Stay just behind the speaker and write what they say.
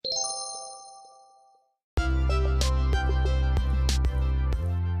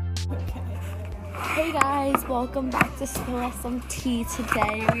Hey guys, welcome back to Spill Us Some Tea.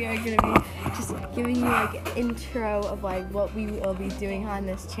 Today we are going to be just giving you like an intro of like what we will be doing on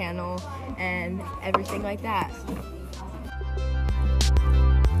this channel and everything like that.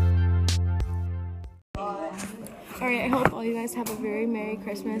 Alright, I hope all you guys have a very Merry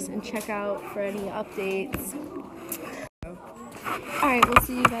Christmas and check out for any updates. Alright, we'll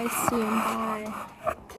see you guys soon. Bye.